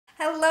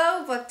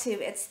Hello BookTube,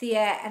 it's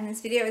Thea, and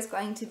this video is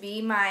going to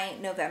be my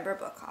November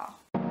book haul.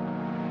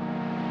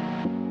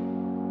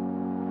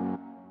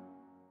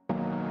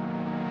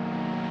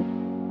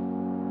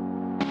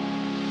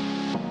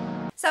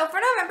 So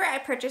for November, I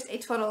purchased a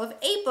total of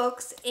 8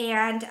 books,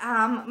 and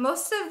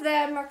most of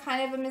them are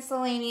kind of a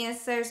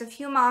miscellaneous. There's a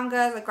few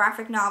mangas, a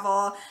graphic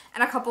novel,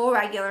 and a couple of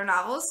regular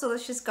novels. So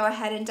let's just go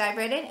ahead and dive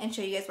right in and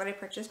show you guys what I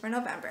purchased for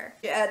November.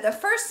 The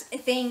first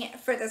thing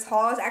for this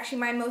haul is actually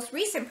my most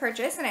recent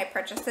purchase, and I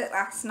purchased it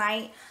last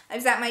night. I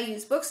was at my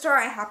used bookstore.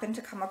 I happened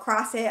to come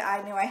across it.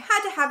 I knew I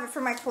had to have it for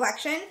my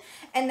collection,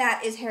 and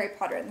that is Harry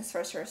Potter and the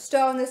Sorcerer's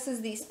Stone. This is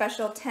the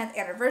special 10th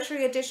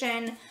anniversary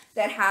edition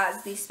that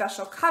has the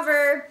special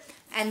cover.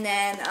 And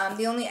then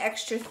the only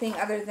extra thing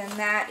other than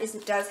that is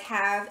it does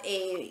have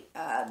a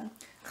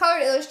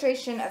colored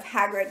illustration of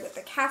Hagrid with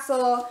the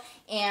castle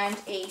and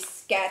a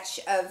sketch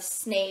of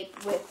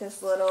Snape with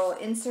this little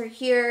insert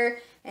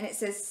here. And it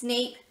says,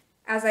 "Snape,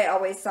 as I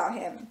always saw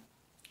him."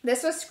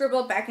 This was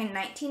scribbled back in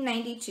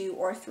 1992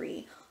 or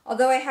 3.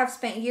 Although I have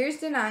spent years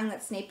denying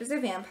that Snape is a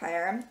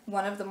vampire,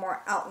 one of the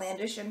more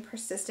outlandish and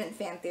persistent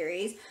fan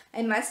theories,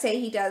 I must say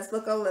he does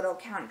look a little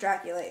Count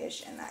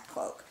Dracula-ish in that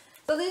cloak.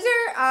 So these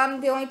are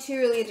the only 2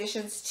 really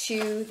additions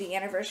to the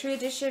anniversary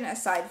edition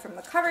aside from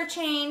the cover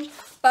change,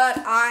 but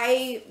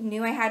I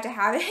knew I had to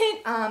have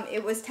it.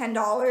 It was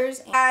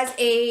 $10. As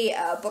a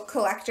book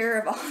collector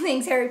of all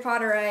things Harry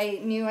Potter, I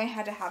knew I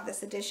had to have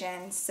this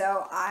edition,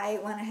 so I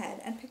went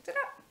ahead and picked it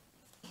up.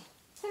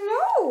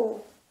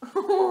 Hello!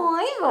 Oh,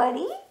 hi,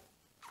 buddy.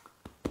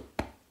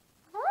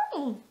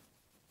 Hi.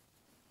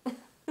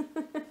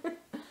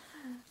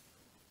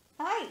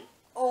 Hi.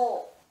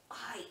 Oh,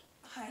 hi.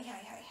 Hi, hi,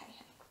 hi, hi.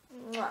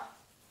 Mwah.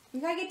 You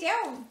gotta get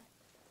down.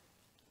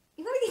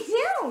 You gotta get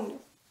down.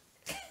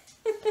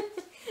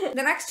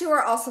 The next 2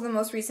 are also the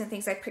most recent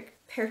things I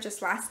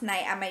purchased last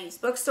night at my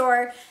used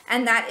bookstore,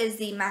 and that is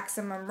the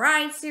Maximum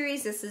Ride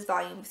series. This is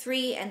volume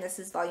 3 and this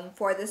is volume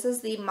 4. This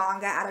is the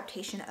manga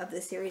adaptation of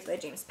the series by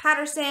James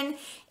Patterson,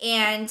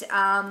 and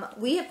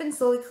we have been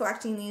slowly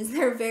collecting these.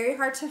 They're very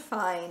hard to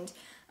find.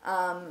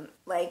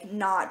 Like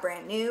not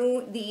brand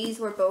new. These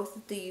were both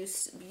at the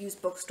used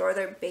bookstore.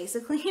 They're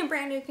basically in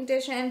brand new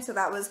condition, so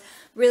that was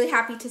really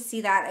happy to see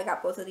that. I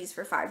got both of these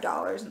for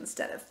 $5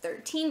 instead of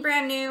 $13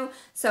 brand new,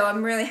 so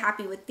I'm really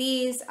happy with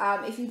these.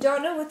 If you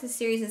don't know what the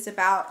series is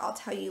about, I'll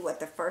tell you what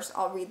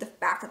I'll read the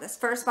back of this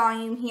first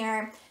volume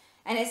here,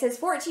 and it says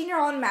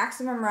 14-year-old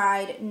Maximum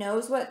Ride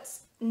knows what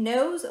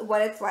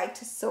it's like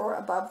to soar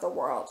above the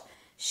world.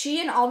 She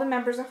and all the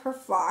members of her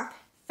flock,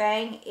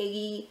 Fang,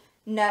 Iggy,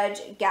 Nudge,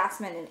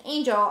 Gasman, and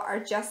Angel, are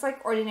just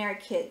like ordinary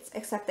kids,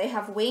 except they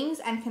have wings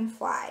and can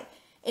fly.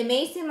 It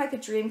may seem like a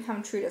dream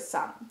come true to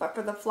some, but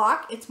for the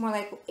flock, it's more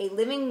like a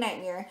living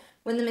nightmare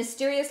when the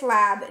mysterious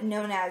lab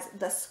known as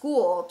the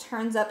School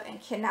turns up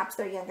and kidnaps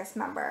their youngest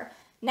member.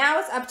 Now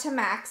it's up to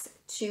Max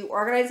to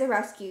organize a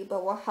rescue,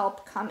 but will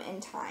help come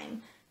in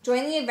time.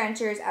 Join the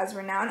adventures as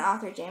renowned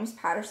author James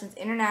Patterson's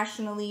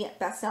internationally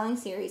best-selling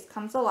series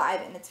comes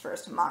alive in its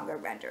first manga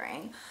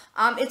rendering.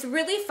 It's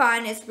really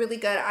fun. It's really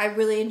good. I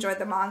really enjoyed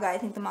the manga. I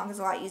think the manga is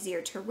a lot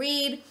easier to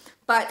read,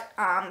 but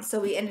so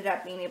we ended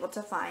up being able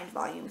to find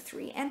volume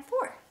 3 and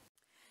 4.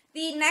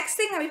 The next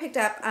thing that we picked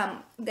up,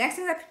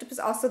 is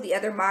also the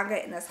other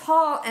manga in this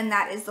haul, and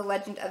that is The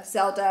Legend of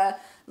Zelda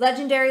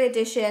Legendary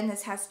Edition.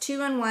 This has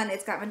 2 in 1.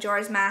 It's got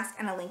Majora's Mask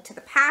and A Link to the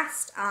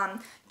Past.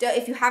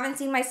 If you haven't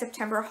seen my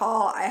September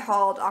haul, I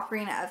hauled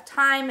Ocarina of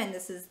Time, and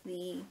this is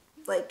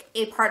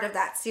a part of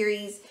that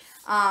series.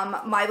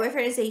 My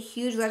boyfriend is a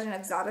huge Legend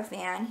of Zelda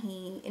fan.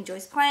 He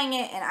enjoys playing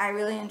it, and I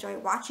really enjoy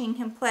watching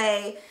him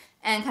play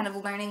and kind of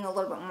learning a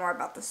little bit more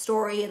about the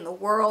story and the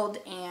world.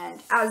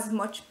 And as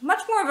much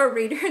more of a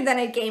reader than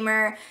a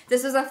gamer,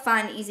 this was a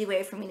fun, easy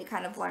way for me to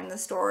kind of learn the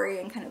story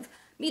and kind of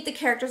meet the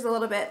characters a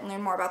little bit and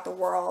learn more about the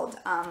world.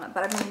 But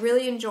I've been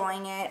really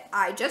enjoying it.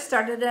 I just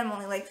started it. I'm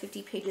only like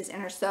 50 pages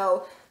in or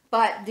so,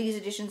 but these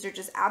editions are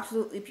just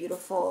absolutely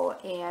beautiful,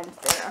 and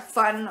they're a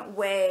fun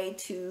way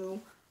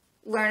to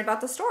learn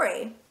about the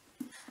story.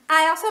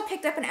 I also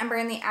picked up An Ember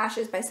in the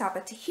Ashes by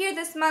Sabaa Tahir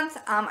this month.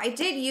 I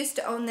did used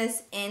to own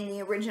this in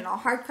the original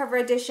hardcover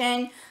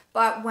edition,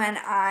 but when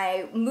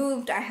I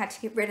moved, I had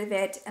to get rid of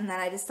it, and then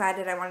I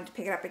decided I wanted to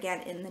pick it up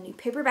again in the new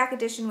paperback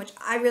edition, which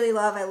I really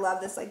love. I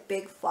love this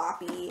big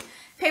floppy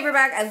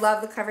paperback. I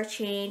love the cover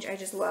change. I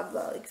just love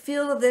the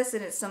feel of this,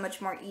 and it's so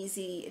much more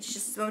easy. It's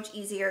just so much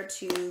easier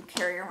to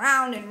carry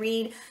around and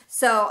read.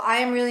 So I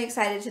am really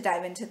excited to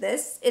dive into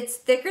this. It's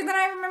thicker than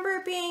I remember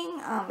it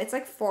being. It's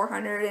like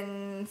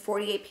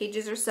 448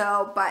 pages or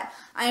so, but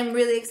I am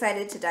really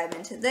excited to dive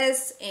into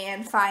this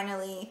and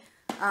finally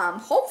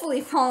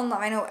hopefully fall in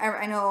love. I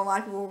know a lot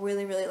of people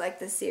really like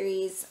this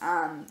series,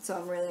 so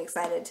I'm really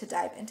excited to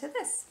dive into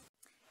this.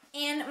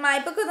 And my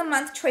book of the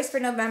month choice for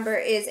November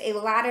is A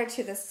Ladder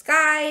to the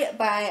Sky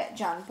by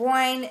John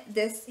Boyne.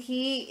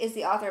 He is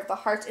the author of The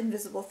Heart's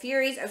Invisible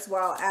Furies, as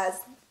well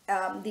as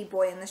The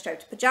Boy in the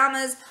Striped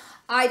Pajamas.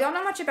 I don't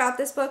know much about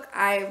this book.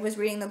 I was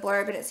reading the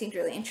blurb and it seemed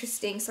really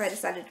interesting, so I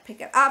decided to pick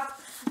it up.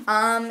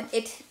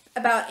 It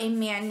about a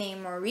man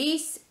named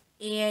Maurice,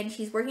 and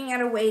he's working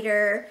as a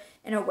waiter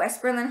in a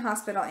West Berlin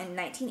hospital in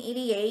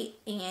 1988,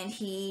 and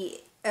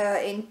he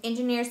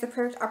engineers the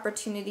perfect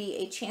opportunity,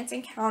 a chance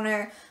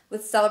encounter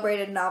with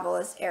celebrated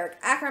novelist Eric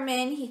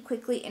Ackerman. He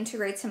quickly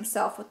integrates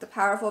himself with the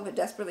powerful but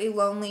desperately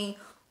lonely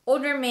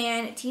older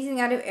man,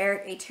 teasing out of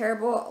Eric a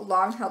terrible,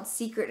 long-held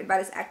secret about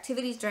his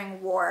activities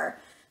during war.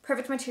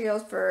 Perfect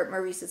materials for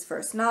Maurice's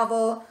first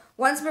novel.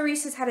 Once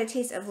Maurice has had a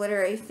taste of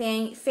literary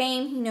fame,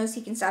 he knows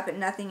he can stop at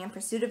nothing in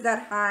pursuit of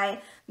that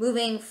high,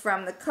 moving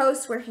from the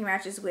coast where he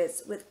matches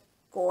with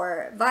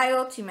Gore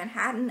Vidal to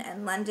Manhattan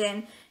and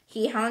London.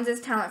 He hones his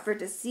talent for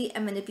deceit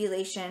and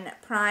manipulation,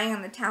 prying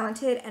on the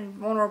talented and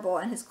vulnerable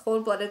in his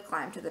cold-blooded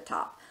climb to the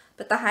top.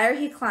 But the higher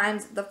he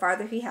climbs, the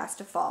farther he has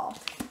to fall.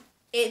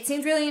 It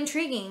seems really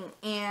intriguing,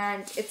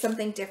 and it's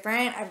something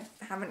different. I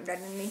haven't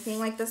read anything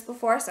like this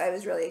before, so I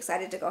was really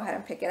excited to go ahead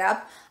and pick it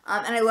up.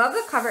 And I love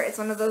the cover. It's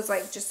one of those,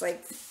 like, just,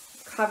 like,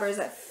 covers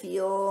that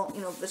feel,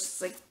 you know,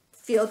 just, like,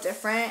 feel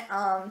different.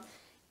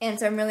 And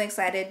so I'm really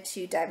excited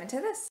to dive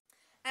into this.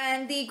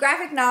 And the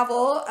graphic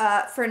novel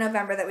for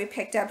November that we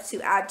picked up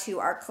to add to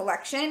our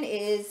collection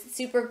is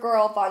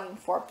Supergirl Volume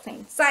 4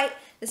 Plain Sight.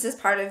 This is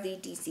part of the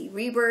DC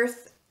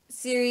Rebirth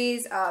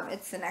series.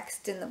 It's the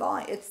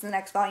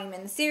next volume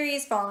in the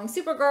series following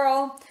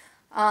Supergirl.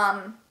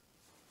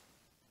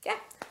 Yeah,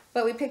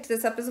 but we picked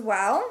this up as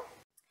well.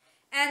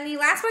 And the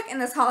last book in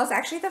this haul is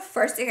actually the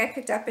first thing I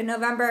picked up in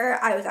November.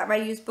 I was at my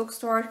used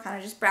bookstore, kind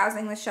of just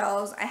browsing the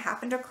shelves. I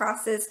happened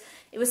across this.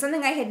 It was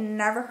something I had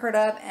never heard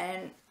of,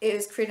 and it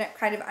was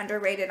kind of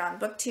underrated on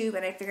BookTube,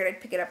 and I figured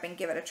I'd pick it up and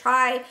give it a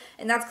try.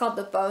 And that's called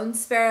The Bone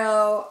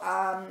Sparrow.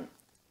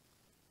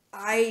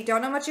 I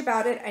don't know much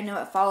about it. I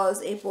know it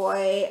follows a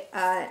boy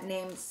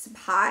named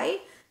Subhai,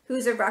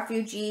 who's a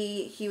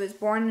refugee. He was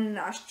born in an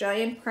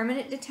Australian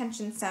permanent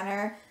detention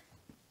center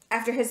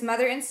after his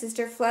mother and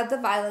sister fled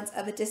the violence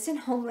of a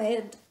distant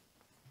homeland.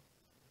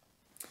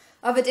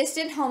 And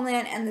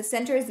the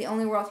center is the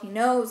only world he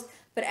knows.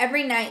 But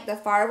every night, the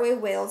faraway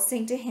whales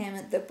sing to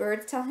him, the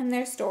birds tell him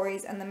their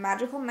stories, and the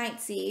magical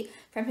night sea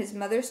from his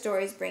mother's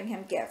stories bring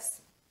him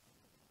gifts.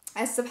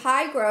 As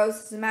Subhai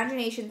grows, his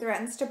imagination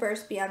threatens to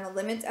burst beyond the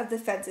limits of the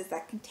fences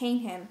that contain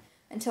him,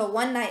 until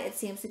one night it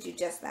seems to do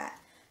just that.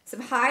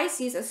 Subhai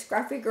sees a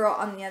scruffy girl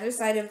on the other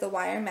side of the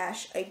wire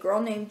mesh, a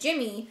girl named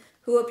Jimmy,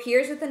 who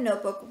appears with a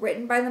notebook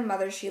written by the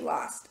mother she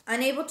lost.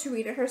 Unable to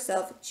read it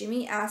herself,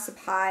 Jimmy asks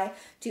Subhai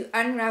to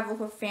unravel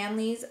her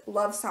family's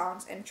love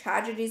songs and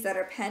tragedies that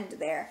are penned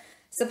there.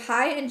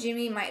 Subhai and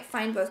Jimmy might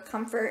find both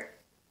comfort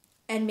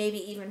and maybe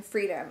even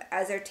freedom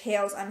as their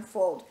tales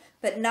unfold,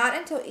 but not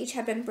until each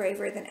had been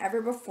braver than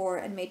ever before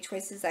and made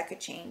choices that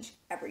could change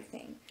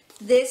everything.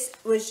 This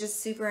was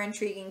just super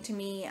intriguing to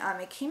me.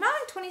 It came out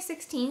in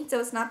 2016, so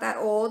it's not that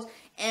old,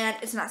 and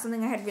it's not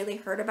something I had really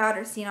heard about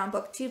or seen on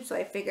BookTube, so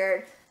I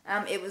figured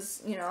it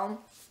was, you know,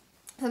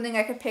 something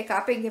I could pick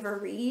up and give a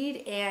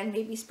read and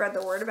maybe spread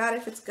the word about it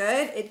if it's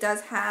good. It does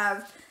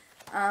have,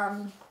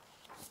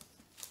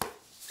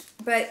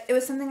 but it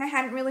was something I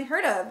hadn't really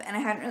heard of, and I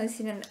hadn't really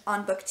seen it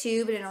on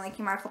BookTube, and it only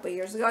came out a couple of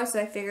years ago, so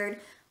I figured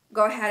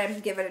go ahead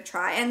and give it a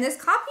try. And this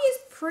copy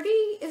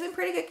is in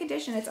pretty good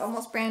condition. It's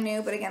almost brand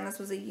new, but again, this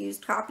was a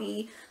used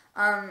copy.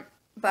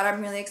 But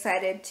I'm really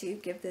excited to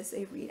give this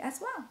a read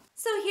as well.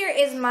 So here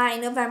is my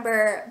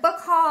November book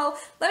haul.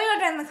 Let me know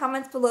down in the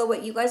comments below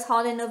what you guys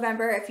hauled in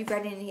November. If you've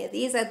read any of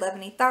these, I'd love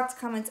any thoughts,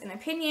 comments, and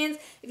opinions.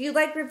 If you'd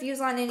like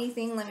reviews on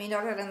anything, let me know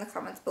down in the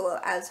comments below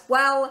as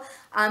well.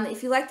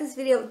 If you like this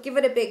video, give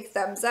it a big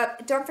thumbs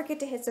up. Don't forget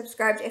to hit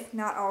subscribe if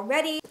not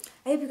already.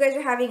 I hope you guys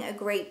are having a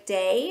great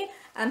day.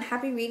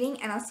 Happy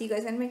reading, and I'll see you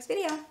guys in the next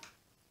video.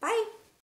 Bye!